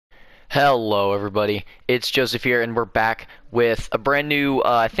Hello everybody, it's Joseph here and we're back with a brand new,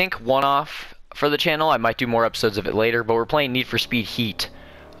 I think one-off for the channel. I might do more episodes of it later, but we're playing Need for Speed Heat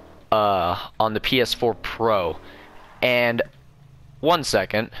on the PS4 Pro. And one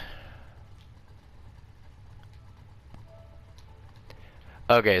second.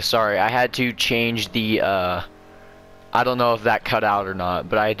 Okay, sorry, I had to change the, I don't know if that cut out or not,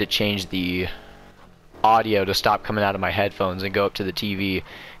 but I had to change the audio to stop coming out of my headphones and go up to the TV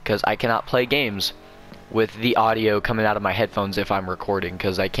because I cannot play games with the audio coming out of my headphones if I'm recording,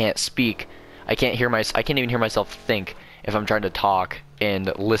 because I can't speak. I can't even hear myself think if I'm trying to talk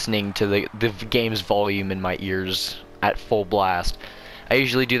and listening to the game's volume in my ears at full blast. I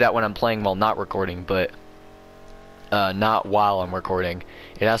usually do that when I'm playing while not recording, but not while I'm recording.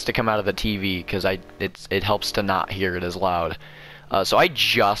 It has to come out of the TV because it helps to not hear it as loud. So I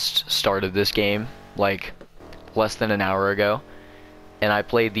just started this game like less than an hour ago, and I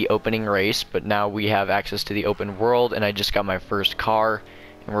played the opening race, but now we have access to the open world, and I just got my first car,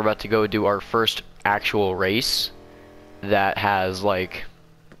 and we're about to go do our first actual race that has, like,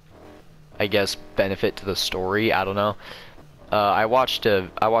 I guess, benefit to the story. I don't know. I watched a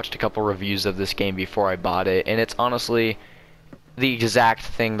couple reviews of this game before I bought it, and it's honestly the exact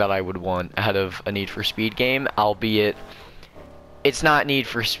thing that I would want out of a Need for Speed game, albeit it's not Need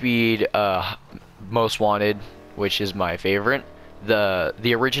for Speed Most Wanted, which is my favorite.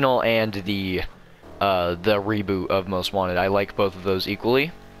 The original and the reboot of Most Wanted. I like both of those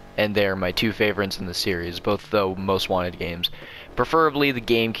equally, and they're my two favorites in the series, both the Most Wanted games. Preferably the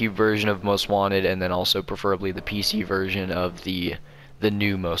GameCube version of Most Wanted, and then also preferably the PC version of the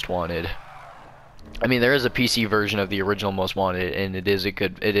new Most Wanted. I mean, there is a PC version of the original Most Wanted, and it is a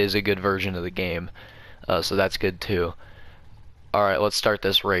good version of the game, so that's good too. Alright, let's start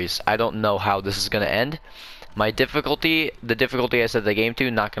this race. I don't know how this is going to end. The difficulty I set the game to,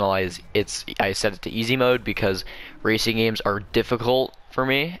 not going to lie, is I set it to easy mode because racing games are difficult for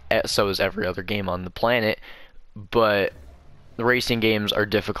me. So is every other game on the planet. But the racing games are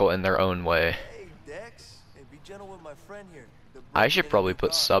difficult in their own way. Hey, Dex. Hey, be gentle with my friend here. I should probably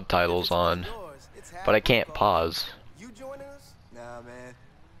put subtitles on, but I can't pause. You joining us? Nah, man.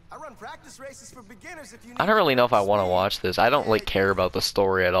 I run practice races for beginners if you need. I don't really know if I want to watch this. I don't like care about the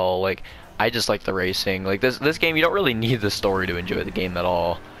story at all. Like, I just like the racing. Like this game, you don't really need the story to enjoy the game at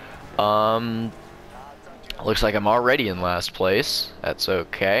all. Looks like I'm already in last place. That's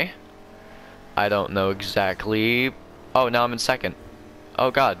okay. I don't know exactly. Oh, now I'm in second.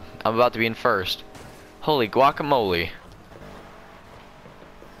 Oh god, I'm about to be in first. Holy guacamole.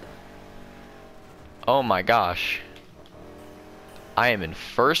 Oh my gosh. I am in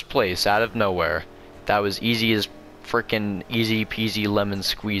first place out of nowhere. That was easy as frickin' easy peasy lemon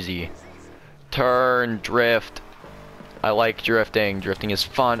squeezy. Turn, drift. I like drifting. Drifting is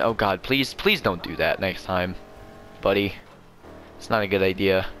fun. Oh god, please don't do that next time, buddy. It's not a good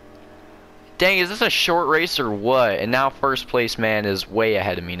idea. Dang, is this a short race or what? And now first place man is way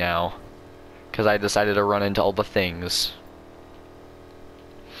ahead of me now, because I decided to run into all the things.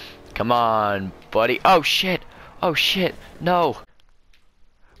 Come on, buddy. Oh shit. Oh shit. No.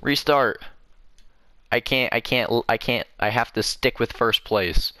 Restart. I have to stick with first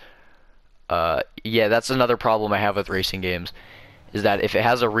place. Yeah, that's another problem I have with racing games, is that if it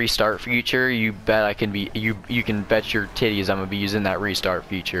has a restart feature, you bet I can be, you can bet your titties I'm gonna be using that restart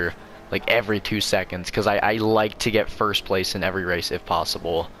feature like every 2 seconds, because I like to get first place in every race if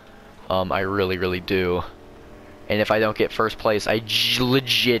possible. I really do. And if I don't get first place, I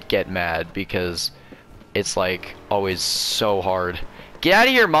legit get mad, because it's like always so hard. Get out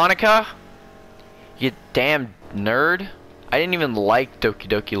of here, Monica! You damn nerd. I didn't even like Doki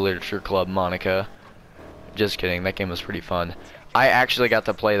Doki Literature Club, Monica. Just kidding, that game was pretty fun. I actually got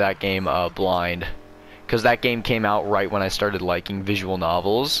to play that game blind, because that game came out right when I started liking visual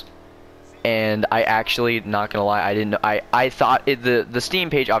novels. And I actually, not gonna lie, I thought the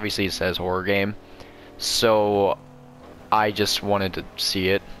Steam page obviously says horror game, so I just wanted to see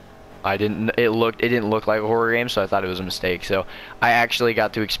it. It didn't look like a horror game, so I thought it was a mistake. So I actually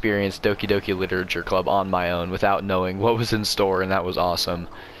got to experience Doki Doki Literature Club on my own without knowing what was in store, and that was awesome.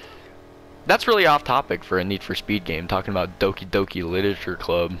 That's really off topic for a Need for Speed game, talking about Doki Doki Literature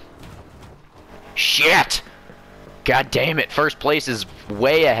Club. Shit! God damn it, first place is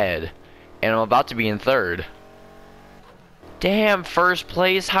way ahead, and I'm about to be in third. Damn, first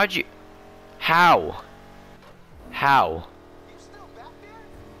place, how'd you... How? How?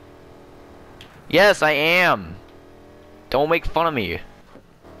 Yes, I am. Don't make fun of me.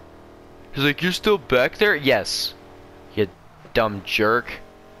 He's like, you're still back there? Yes. You dumb jerk.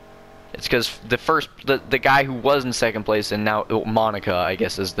 It's because the guy who was in second place and now Monica, I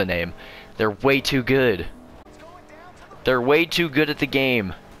guess is the name. They're way too good. They're way too good at the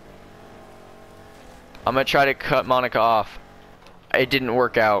game. I'm gonna try to cut Monica off. It didn't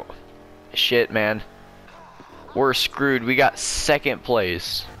work out. Shit, man. We're screwed. We got second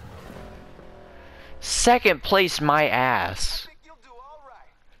place. Second place, my ass.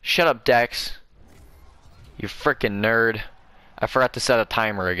 Shut up, Dex. You frickin' nerd. I forgot to set a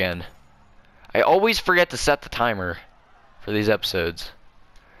timer again. I always forget to set the timer for these episodes.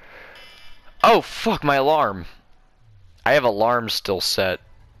 Oh, fuck, my alarm. I have alarms still set.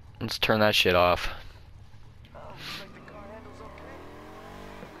 Let's turn that shit off.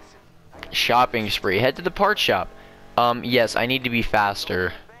 Shopping spree. Head to the parts shop. Yes, I need to be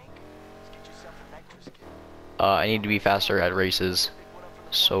faster. I need to be faster at races.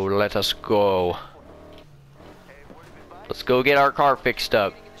 So let us go. Let's go get our car fixed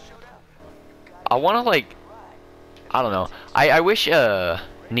up. I want to, like, I don't know. I wish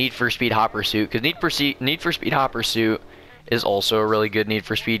Need for Speed Hot Pursuit, because Need for Speed Hot Pursuit is also a really good Need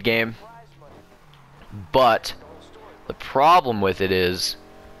for Speed game. But the problem with it is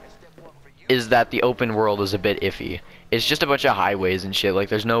that the open world is a bit iffy. It's just a bunch of highways and shit. Like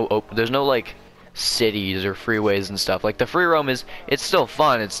there's no like cities or freeways and stuff. Like the free roam it's still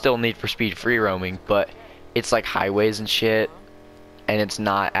fun. It's still Need for Speed free roaming, but it's like highways and shit, and it's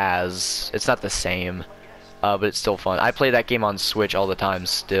not the same. But it's still fun. I play that game on Switch all the time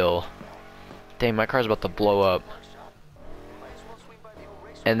still. Dang, my car's about to blow up.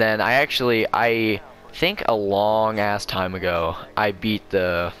 And then I think a long ass time ago, I beat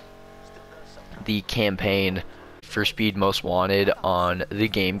the campaign for Speed Most Wanted on the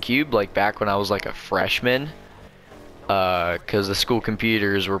GameCube, like back when I was like a freshman, because the school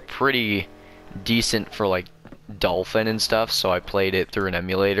computers were pretty decent for like Dolphin and stuff, so I played it through an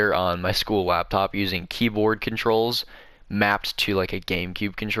emulator on my school laptop using keyboard controls mapped to like a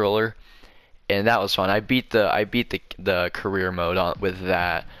GameCube controller, and that was fun. I beat the career mode with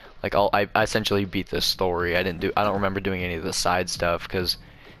that. Like I essentially beat the story. I don't remember doing any of the side stuff because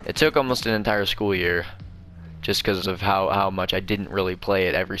it took almost an entire school year, just because of how much I didn't really play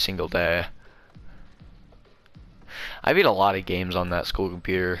it every single day. I beat a lot of games on that school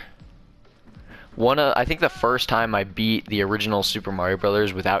computer. I think the first time I beat the original Super Mario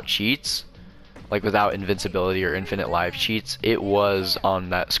Brothers without cheats, like without invincibility or infinite life cheats, it was on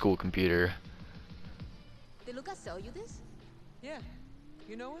that school computer. Did Lucas sell you this? Yeah.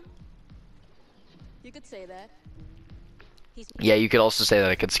 You know him? You could say that. Yeah, you could also say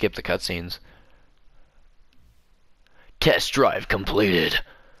that I could skip the cutscenes. Test drive completed.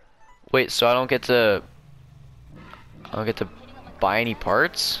 Wait, so I don't get to buy any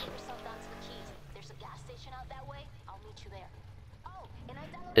parts?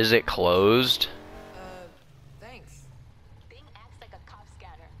 Is it closed? Thanks.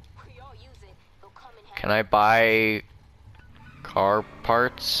 Can I buy car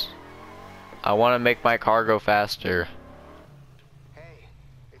parts? I want to make my car go faster. Hey,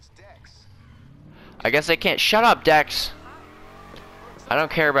 it's Dex. I guess I can't. Shut up, Dex. I don't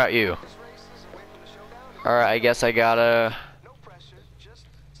care about you. Alright, I guess I gotta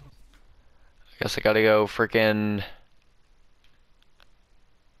go freaking.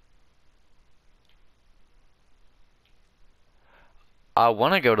 I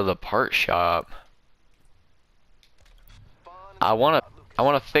want to go to the part shop. I want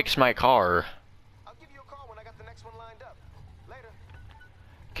to fix my car. I'll give you a call when I got the next one lined up. Later.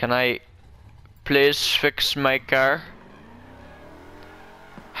 Can I please fix my car?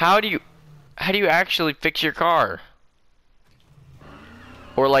 How do you actually fix your car?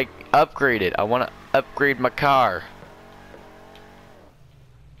 Or like upgrade it? I want to upgrade my car.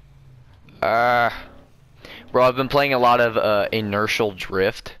 Bro, I've been playing a lot of inertial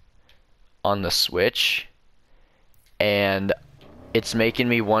drift on the Switch, and it's making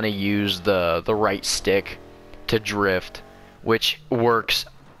me want to use the right stick to drift, which works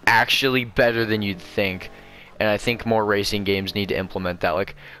actually better than you'd think. And I think more racing games need to implement that.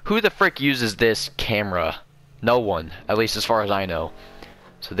 Like, who the frick uses this camera? No one, at least as far as I know.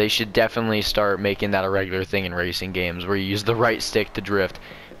 So they should definitely start making that a regular thing in racing games, where you use the right stick to drift,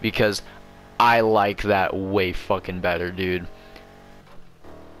 because I like that way fucking better, dude.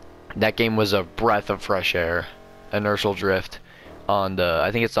 That game was a breath of fresh air. Inertial drift on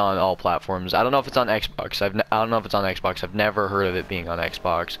I think it's on all platforms. I don't know if it's on Xbox. I don't know if it's on Xbox. I've never heard of it being on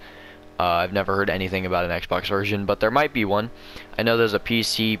Xbox. I've never heard anything about an Xbox version, but there might be one. I know there's a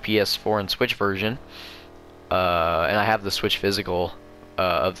PC, PS4, and Switch version. And I have the Switch physical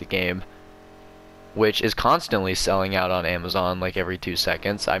of the game. which is constantly selling out on Amazon like every 2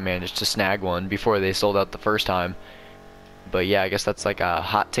 seconds. I managed to snag one before they sold out the first time. But yeah, I guess that's like a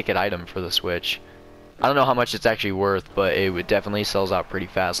hot ticket item for the Switch. I don't know how much it's actually worth, but it would definitely sells out pretty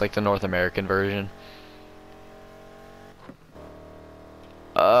fast, like the North American version.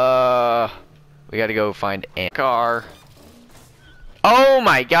 We gotta go find a car. Oh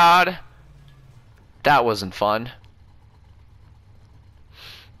my god! That wasn't fun.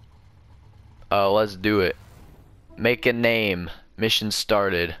 Let's do it. Make a name. Mission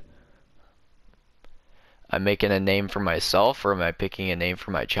started. I'm making a name for myself, or am I picking a name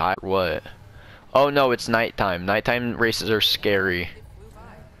for my child? What? Oh no, it's nighttime. Nighttime races are scary.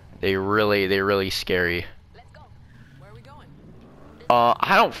 They're really scary. Where are we going?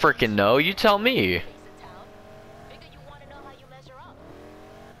 I don't frickin' know. You tell me.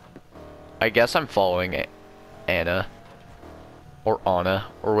 I guess I'm following Anna. Or Anna,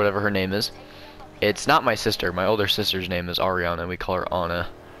 or whatever her name is. It's not my sister. My older sister's name is Ariana. We call her Anna.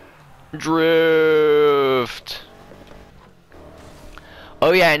 Drift.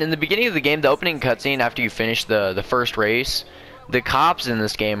 Oh yeah, and in the beginning of the game, the opening cutscene after you finish the first race, the cops in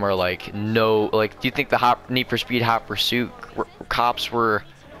this game are like, no, like, do you think the Need for Speed Hot Pursuit cops were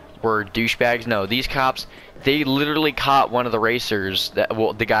douchebags? No, these cops, they literally caught one of the racers, that,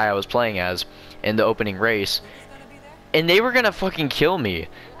 well, the guy I was playing as in the opening race, and they were gonna fucking kill me.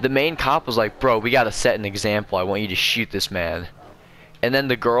 The main cop was like, bro, we gotta set an example. I want you to shoot this man. And then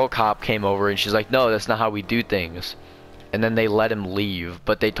the girl cop came over and she's like, no, that's not how we do things. And then they let him leave,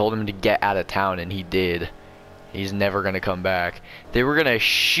 but they told him to get out of town, and he did. He's never gonna come back. They were gonna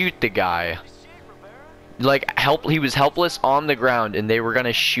shoot the guy. Like, he was helpless on the ground, and they were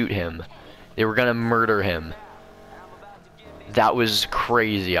gonna shoot him. They were gonna murder him. That was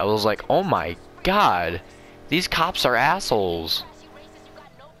crazy. I was like, oh my god, these cops are assholes.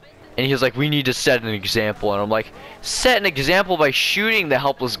 And he was like, we need to set an example. And I'm like, set an example by shooting the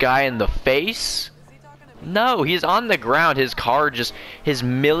helpless guy in the face? No, he's on the ground. His $1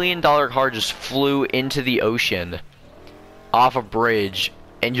 million car just flew into the ocean off a bridge,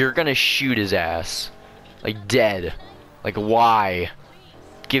 and you're gonna shoot his ass. Like, dead. Like, why?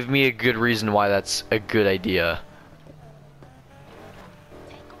 Give me a good reason why that's a good idea.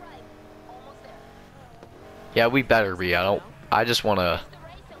 Yeah, we better be. I just wanna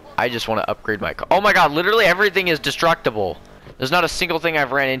upgrade my car. Oh my god, literally everything is destructible. There's not a single thing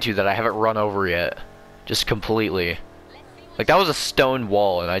I've ran into that I haven't run over yet. Just completely. Like, that was a stone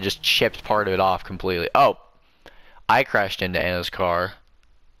wall, and I just chipped part of it off completely. Oh, I crashed into Anna's car.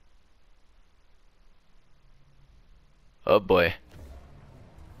 Oh boy.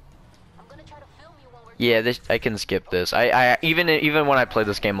 Yeah, I can skip this. Even when I play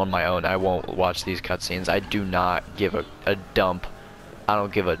this game on my own, I won't watch these cutscenes. I do not give a dump. I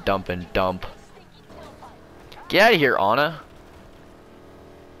don't give a dump and dump. Get out of here, Anna.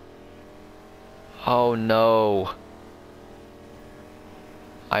 Oh no.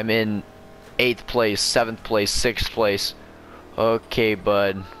 I'm in 8th place, 7th place, 6th place. Okay,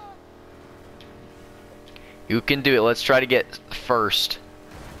 bud. You can do it. Let's try to get first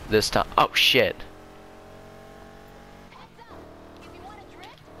this time. Oh shit.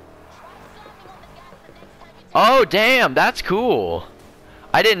 Oh damn, that's cool.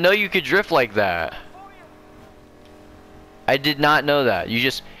 I didn't know you could drift like that. I did not know that.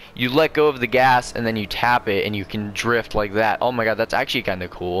 You let go of the gas and then you tap it and you can drift like that. Oh my god, that's actually kind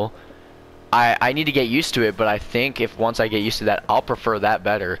of cool. I need to get used to it, but I think if once I get used to that, I'll prefer that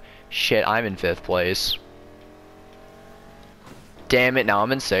better. Shit, I'm in 5th place. Damn it, now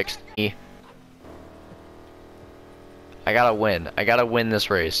I'm in 6th. I gotta win. I gotta win this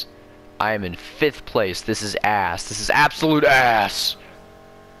race. I am in 5th place. This is ass. This is absolute ass.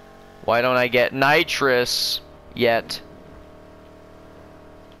 Why don't I get nitrous yet?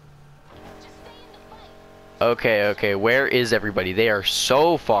 Okay, okay, where is everybody? They are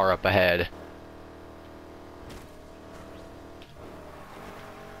so far up ahead.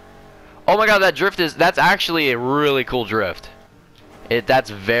 Oh my god, that drift that's actually a really cool drift. That's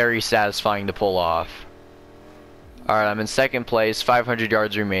very satisfying to pull off. Alright, I'm in 2nd place, 500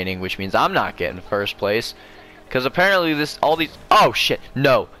 yards remaining, which means I'm not getting 1st place. Because apparently oh shit,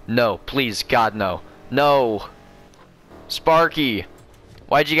 no, no, please, God, no. No. Sparky,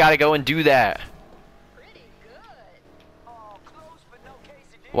 why'd you gotta go and do that?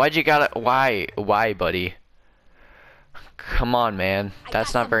 Why'd you gotta, why, buddy? Come on, man.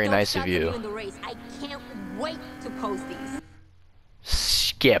 That's not very nice of you. I can't wait to post these.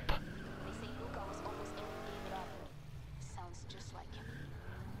 Skip.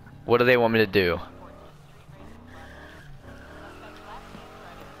 What do they want me to do?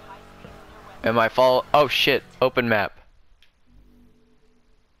 Am I follow? Oh shit! Open map.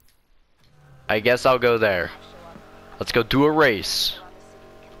 I guess I'll go there. Let's go do a race.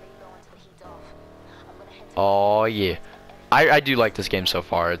 Oh yeah. I do like this game so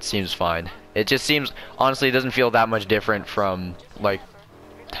far. It seems fine. It just seems, honestly, it doesn't feel that much different from like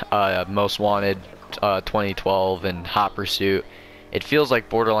Most Wanted 2012 and Hot Pursuit. It feels like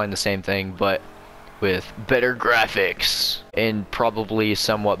borderline the same thing, but with better graphics and probably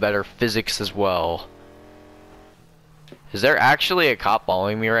somewhat better physics as well. Is there actually a cop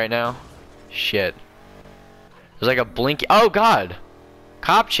following me right now? Shit. There's like a blinky. Oh god!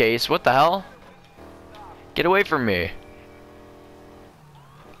 Cop chase, what the hell? Get away from me.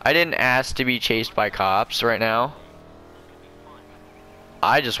 I didn't ask to be chased by cops right now.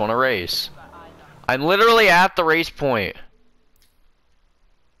 I just want to race. I'm literally at the race point.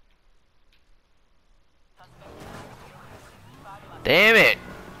 Damn it!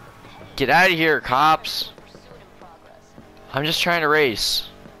 Get out of here, cops. I'm just trying to race.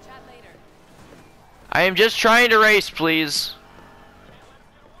 I am just trying to race, please.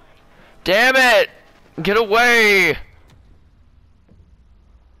 Damn it! Get away!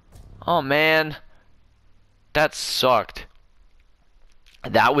 Oh man. That sucked.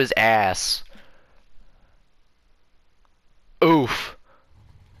 That was ass. Oof.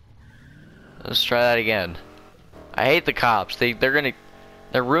 Let's try that again. I hate the cops.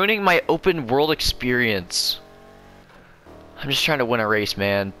 They're ruining my open world experience. I'm just trying to win a race,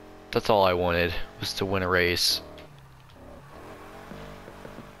 man. That's all I wanted, was to win a race.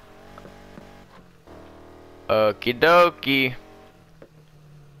 Okie dokie.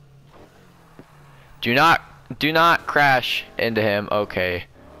 Do not crash into him. Okay.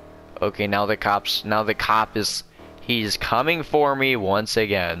 Okay, now the cop is, he's coming for me once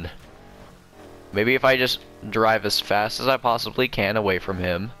again. Maybe if I just drive as fast as I possibly can away from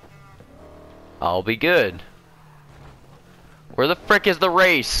him, I'll be good. Where the frick is the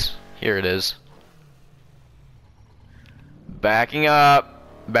race? Here it is. Backing up,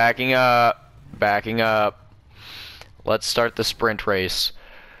 backing up, backing up. Let's start the sprint race.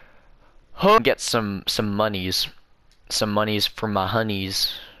 Get some monies. Some monies from my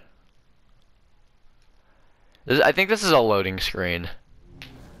honeys. I think this is a loading screen.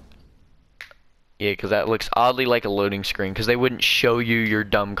 Yeah, because that looks oddly like a loading screen, because they wouldn't show you your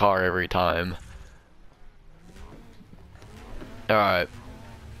dumb car every time. Alright.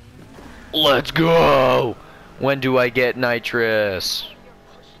 Let's go! When do I get nitrous?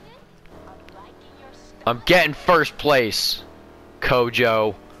 I'm getting first place,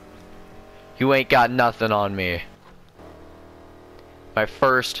 Kojo. You ain't got nothing on me. My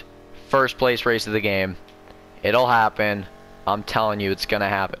first place race of the game. It'll happen. I'm telling you, it's gonna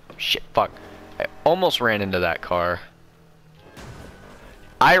happen. Shit, fuck. I almost ran into that car.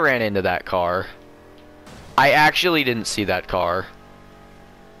 I ran into that car. I actually didn't see that car.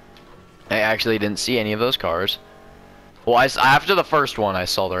 I actually didn't see any of those cars. Well, after the first one, I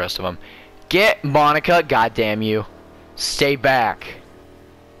saw the rest of them. Get Monica, goddamn you. Stay back.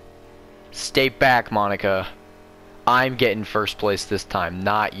 Stay back, Monica. I'm getting first place this time,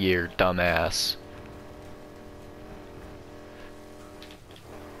 not you, dumbass.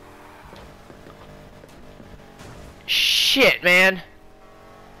 Shit, man.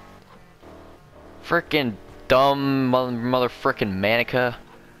 Frickin' dumb mother frickin' Manica.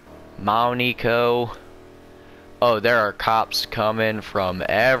 Maunico. Oh, there are cops coming from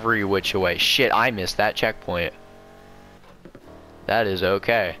every which way. Shit, I missed that checkpoint. That is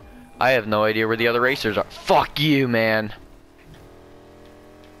okay. I have no idea where the other racers are. Fuck you, man.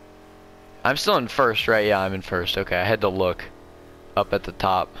 I'm still in first, right? Yeah, I'm in first. Okay, I had to look up at the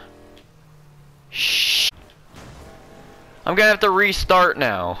top. Shh. I'm gonna have to restart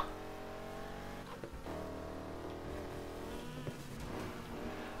now.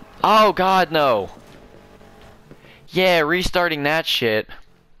 Oh god, no. Yeah, restarting that shit.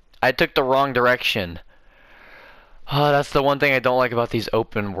 I took the wrong direction. Oh, that's the one thing I don't like about these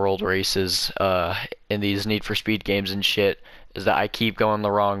open world races in these Need for Speed games and shit, is that I keep going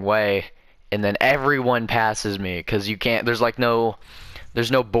the wrong way and then everyone passes me because you can't, there's no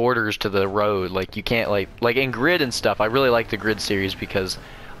borders to the road. Like you can't like in Grid and stuff. I really like the Grid series because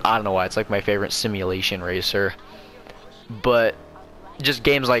I don't know why, it's like my favorite simulation racer. But just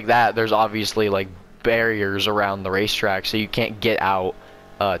games like that, there's obviously like barriers around the racetrack, so you can't get out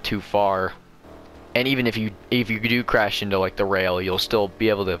too far. And even if you do crash into like the rail, you'll still be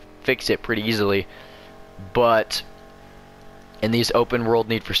able to fix it pretty easily. But in these open world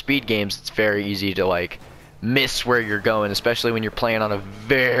Need for Speed games, it's very easy to like miss where you're going, especially when you're playing on a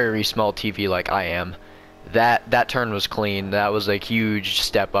very small TV like I am. That turn was clean. That was a huge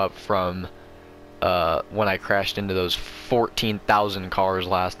step up from when I crashed into those 14,000 cars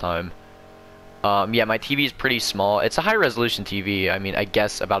last time. Yeah, my TV is pretty small. It's a high resolution TV. I mean, I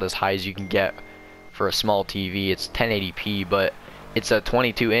guess about as high as you can get for a small TV. It's 1080p, but it's a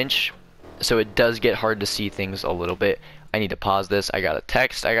 22-inch, so it does get hard to see things a little bit. I need to pause this. I got a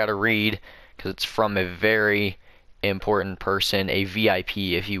text I gotta read because it's from a very important person, a VIP,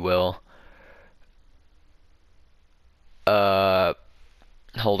 if you will.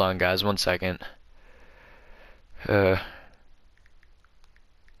 Hold on, guys, 1 second.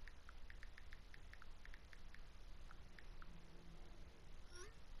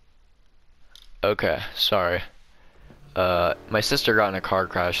 Okay, sorry. My sister got in a car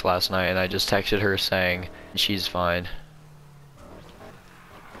crash last night, and I just texted her saying she's fine.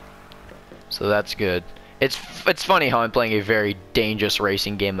 So that's good. It's funny how I'm playing a very dangerous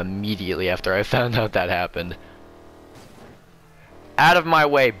racing game immediately after I found out that happened. Out of my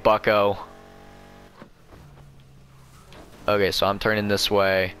way, bucko. Okay, so I'm turning this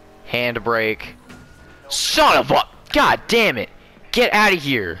way. Handbrake. Son of a... God damn it! Get out of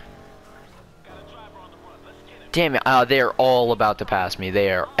here! Damn it, they are all about to pass me.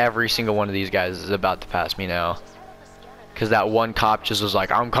 They are, every single one of these guys is about to pass me now. Because that one cop just was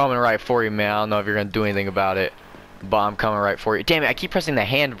like, I'm coming right for you, man. I don't know if you're going to do anything about it, but I'm coming right for you. Damn it, I keep pressing the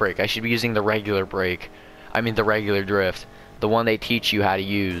handbrake. I should be using the regular brake. I mean the regular drift. The one they teach you how to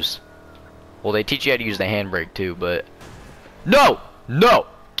use. Well, they teach you how to use the handbrake too, but... No! No!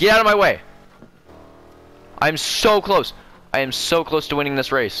 Get out of my way! I'm so close. I am so close to winning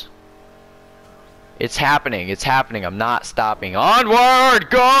this race. It's happening. It's happening. I'm not stopping. Onward!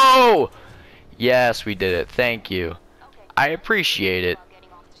 Go! Yes, we did it. Thank you. I appreciate it.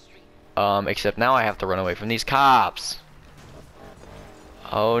 Except now I have to run away from these cops.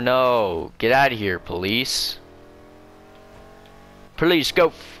 Oh no. Get out of here, police. Police,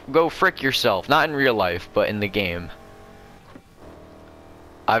 go frick yourself. Not in real life, but in the game.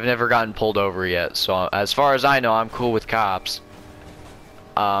 I've never gotten pulled over yet, so as far as I know, I'm cool with cops.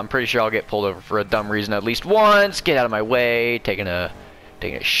 I'm pretty sure I'll get pulled over for a dumb reason at least once. Get out of my way. Taking a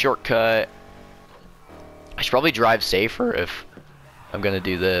shortcut. I should probably drive safer if I'm gonna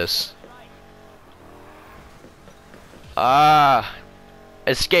do this.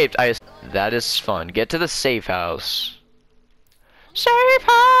 Escaped. That is fun. Get to the safe house. Safe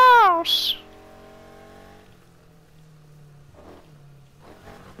house.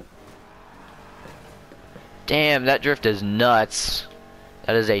 Damn, that drift is nuts.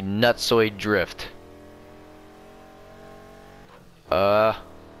 That is a nutsoid drift.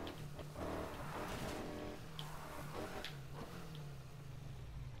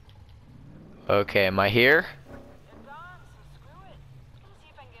 Okay, am I here?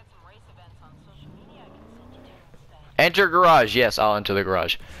 Enter garage. Yes, I'll enter the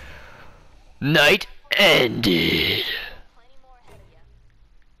garage. Night ended.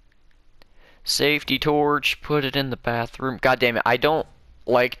 Safety torch, put it in the bathroom. God damn it, I don't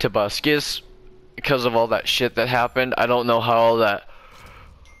like Tobuscus because of all that shit that happened. I don't know how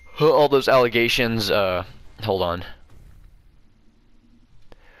all those allegations, hold on.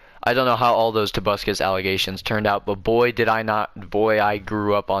 I don't know how all those Tobuscus allegations turned out, but boy did I not, boy I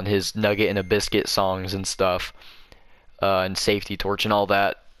grew up on his Nugget and a Biscuit songs and stuff, and Safety Torch and all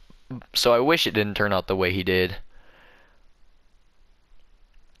that. So I wish it didn't turn out the way he did.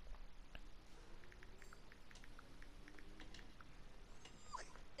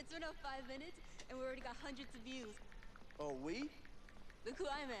 It's been up 5 minutes, and we already got hundreds of views. Oh, we? Look who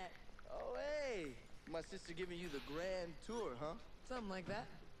I met. Oh, hey. My sister giving you the grand tour, huh? Something like that.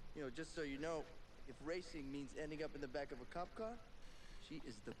 You know, just so you know, if racing means ending up in the back of a cop car, she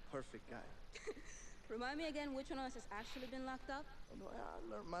is the perfect guy. Remind me again which one of us has actually been locked up? Oh, no,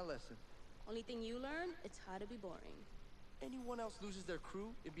 I learned my lesson. Only thing you learn, it's how to be boring. Anyone else loses their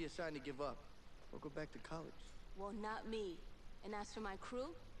crew, it'd be a sign to give up or go back to college. Well, not me. And as for my crew,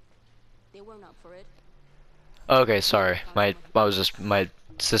 they weren't up for it. Okay, sorry. My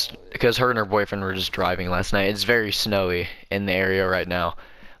sister, because her and her boyfriend were just driving last night. It's very snowy in the area right now.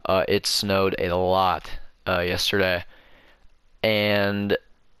 It snowed a lot yesterday, and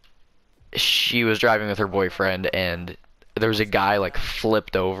she was driving with her boyfriend, and there was a guy like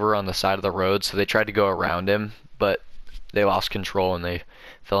flipped over on the side of the road, so they tried to go around him, but they lost control and they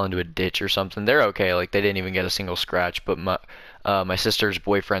fell into a ditch or something. They're okay, like they didn't even get a single scratch, but my sister's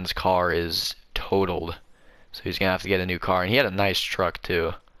boyfriend's car is totaled, so he's gonna have to get a new car, and he had a nice truck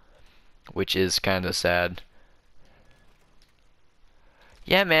too, which is kind of sad.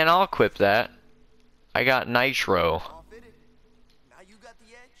 Yeah, man, I'll equip that. I got nitro. All fitted. Now you got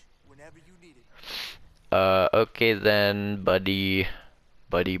the edge whenever you need it. Okay then, buddy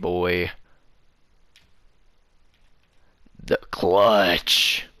boy. The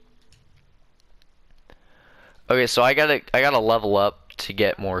clutch. Okay, so I gotta level up to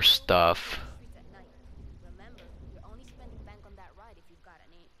get more stuff. Streets at night. Remember, you're only spending bank on that ride if you've got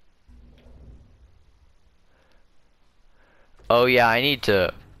a name. Oh yeah, I need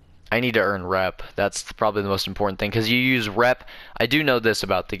to earn rep. That's probably the most important thing, because you use rep. I do know this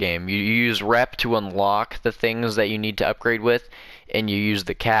about the game. You use rep to unlock the things that you need to upgrade with, and you use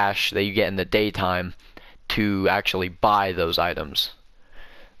the cash that you get in the daytime to actually buy those items.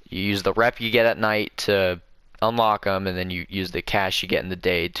 You use the rep you get at night to unlock them, and then you use the cash you get in the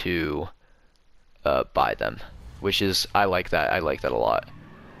day to buy them, which is, I like that. I like that a lot.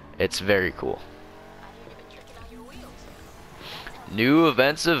 It's very cool. New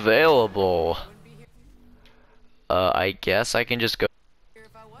events available. I guess I can just go.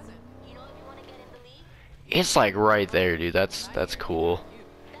 It's like right there, dude. That's cool.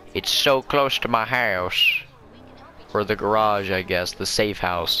 It's so close to my house. Or the garage, I guess. The safe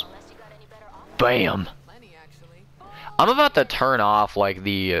house. Bam! I'm about to turn off, like,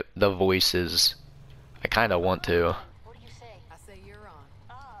 the voices. I kinda want to.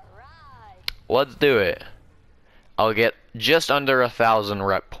 Let's do it. I'll get just under 1,000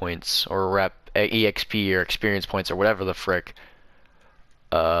 rep points, or rep EXP, or experience points, or whatever the frick.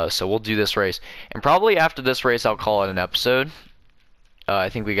 So we'll do this race, and probably after this race I'll call it an episode. I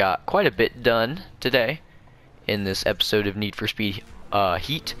think we got quite a bit done today in this episode of Need for Speed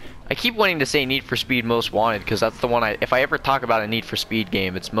Heat. I keep wanting to say Need for Speed Most Wanted, because that's the one if I ever talk about a Need for Speed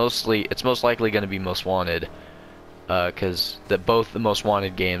game, it's most likely going to be Most Wanted, because both the Most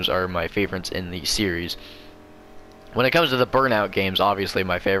Wanted games are my favorites in the series. When it comes to the Burnout games, obviously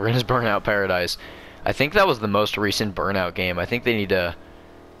my favorite is Burnout Paradise. I think that was the most recent Burnout game. I think they need to,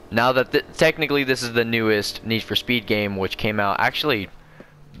 now that technically this is the newest Need for Speed game, which came out actually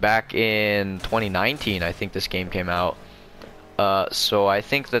back in 2019. I think this game came out. So I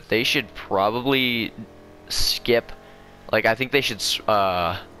think that they should probably skip, like, I think they should,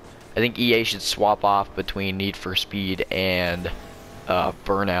 I think EA should swap off between Need for Speed and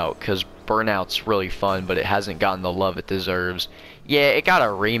Burnout, because Burnout's really fun, but it hasn't gotten the love it deserves. Yeah, it got a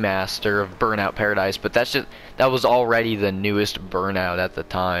remaster of Burnout Paradise, but that was already the newest Burnout at the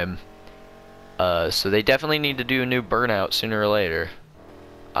time. So they definitely need to do a new Burnout sooner or later.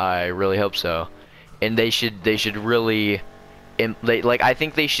 I really hope so. And they should really, I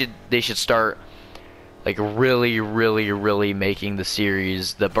think they should start, like, really making the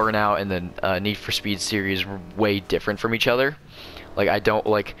series, the Burnout and the Need for Speed series, way different from each other. Like, I don't,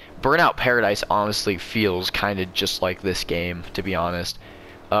 like, Burnout Paradise honestly feels kind of just like this game, to be honest.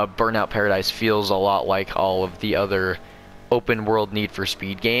 Burnout Paradise feels a lot like all of the other open world Need for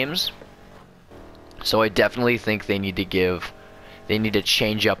Speed games. So I definitely think they need to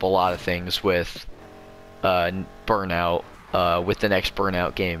change up a lot of things with Burnout, with the next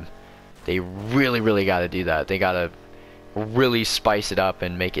Burnout game. They really gotta do that. They gotta really spice it up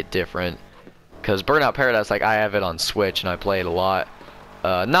and make it different. Because Burnout Paradise, like, I have it on Switch and I play it a lot.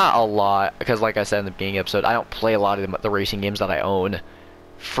 Not a lot, because like I said in the beginning episode, I don't play a lot of the racing games that I own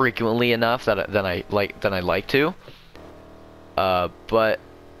frequently enough than I like to. But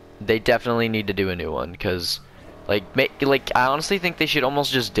they definitely need to do a new one, because I honestly think they should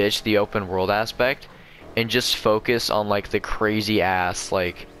almost just ditch the open world aspect and just focus on, like, the crazy ass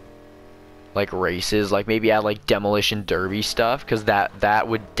like races, like maybe add like demolition derby stuff, because that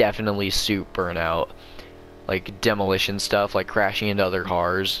would definitely suit Burnout. Like demolition stuff, like crashing into other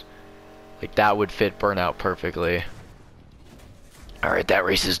cars, like that would fit Burnout perfectly. Alright, that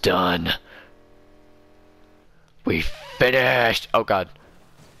race is done. We finished. Oh god,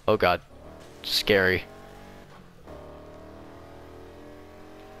 oh god, scary.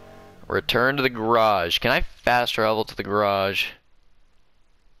 Return to the garage. Can I fast travel to the garage?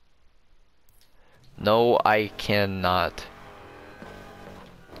 No, I cannot.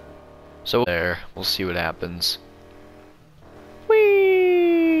 So there, we'll see what happens.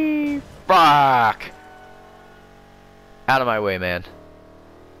 Whee! Fuck! Out of my way, man.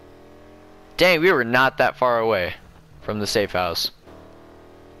 Dang, we were not that far away from the safe house.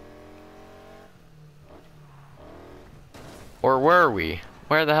 Or were we?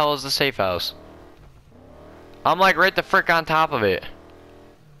 Where the hell is the safe house? I'm like right the frick on top of it.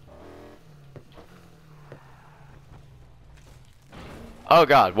 Oh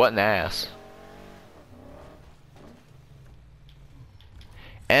god, what an ass.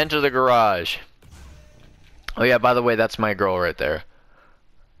 Enter the garage. Oh yeah, by the way, that's my girl right there.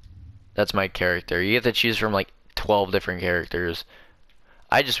 That's my character. You get to choose from like 12 different characters.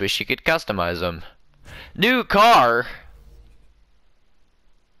 I just wish you could customize them. New car!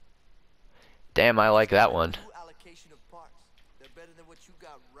 Damn, I like that one. Allocation of parts.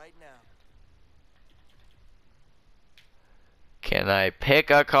 right now. Can I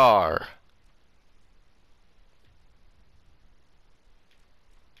pick a car?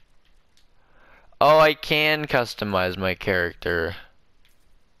 Oh, I can customize my character.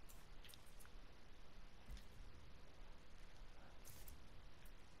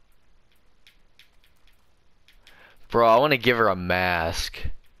 Bro, I want to give her a mask.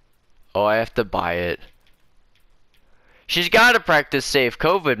 Oh, I have to buy it. She's got to practice safe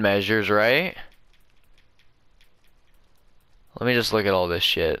COVID measures, right? Let me just look at all this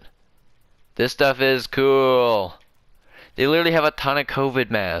shit. This stuff is cool. They literally have a ton of COVID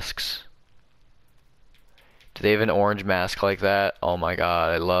masks. Do they have an orange mask like that? Oh my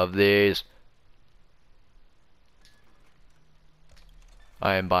god, I love these.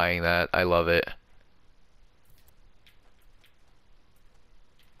 I am buying that. I love it.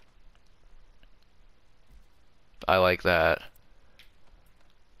 I like that.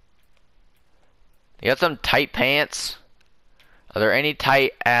 You got some tight pants? Are there any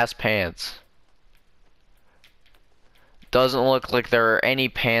tight ass pants? Doesn't look like there are any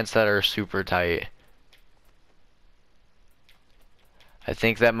pants that are super tight. I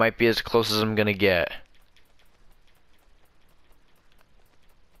think that might be as close as I'm gonna get.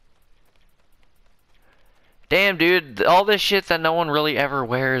 Damn, dude, all this shit that no one really ever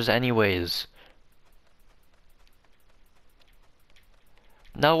wears anyways.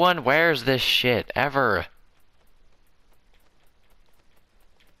 No one wears this shit, ever.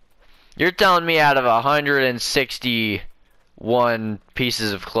 You're telling me out of 161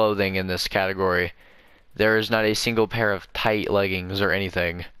 pieces of clothing in this category, there is not a single pair of tight leggings or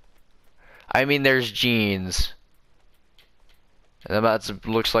anything. I mean, there's jeans. And that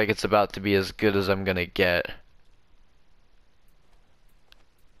looks like it's about to be as good as I'm gonna get.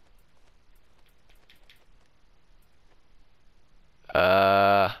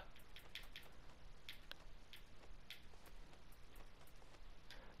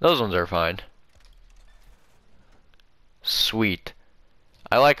 Those ones are fine. Sweet.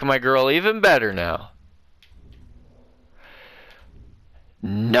 I like my girl even better now.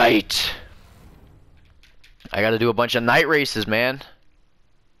 Night. I gotta do a bunch of night races, man.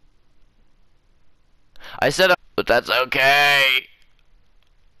 I said, but that's okay.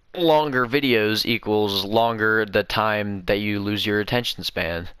 Longer videos equals longer the time that you lose your attention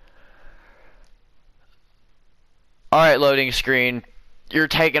span. Alright, loading screen. You're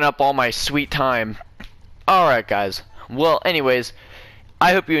taking up all my sweet time. Alright, guys. Well, anyways,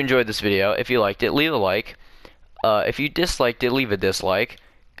 I hope you enjoyed this video. If you liked it, leave a like. If you disliked it, leave a dislike.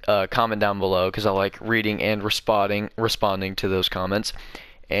 Comment down below, because I like reading and responding to those comments.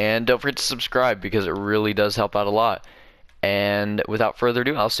 And don't forget to subscribe, because it really does help out a lot. And without further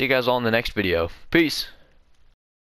ado, I'll see you guys all in the next video. Peace!